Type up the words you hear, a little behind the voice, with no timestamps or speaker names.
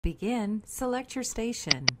Begin, select your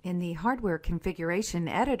station. In the Hardware Configuration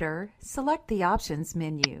Editor, select the Options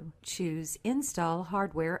menu. Choose Install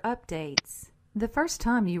Hardware Updates. The first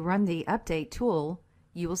time you run the Update tool,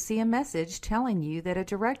 you will see a message telling you that a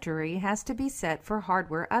directory has to be set for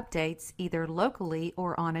hardware updates either locally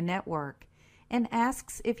or on a network, and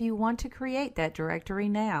asks if you want to create that directory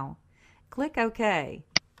now. Click OK.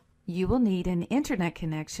 You will need an internet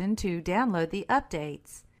connection to download the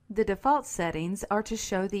updates. The default settings are to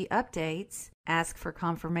show the updates, ask for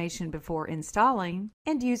confirmation before installing,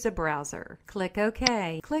 and use a browser. Click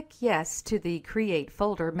OK. Click Yes to the Create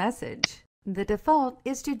Folder message. The default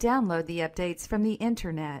is to download the updates from the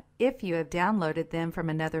internet. If you have downloaded them from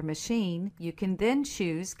another machine, you can then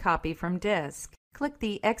choose Copy from Disk. Click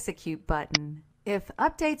the Execute button. If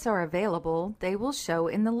updates are available, they will show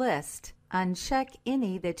in the list. Uncheck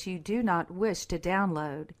any that you do not wish to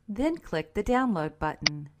download. Then click the Download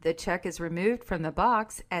button. The check is removed from the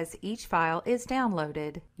box as each file is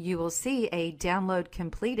downloaded. You will see a Download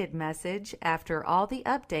Completed message after all the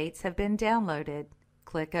updates have been downloaded.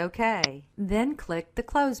 Click OK. Then click the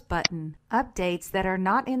Close button. Updates that are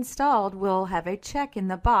not installed will have a check in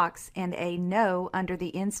the box and a No under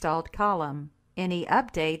the Installed column. Any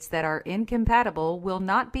updates that are incompatible will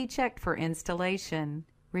not be checked for installation.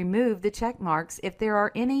 Remove the check marks if there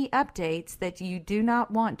are any updates that you do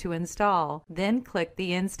not want to install. Then click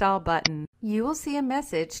the Install button. You will see a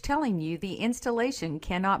message telling you the installation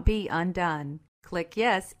cannot be undone. Click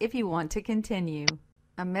Yes if you want to continue.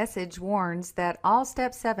 A message warns that all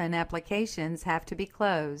Step 7 applications have to be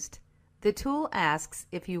closed. The tool asks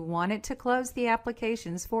if you want it to close the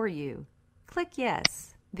applications for you. Click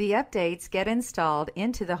Yes. The updates get installed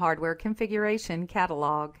into the Hardware Configuration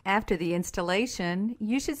Catalog. After the installation,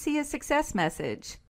 you should see a success message.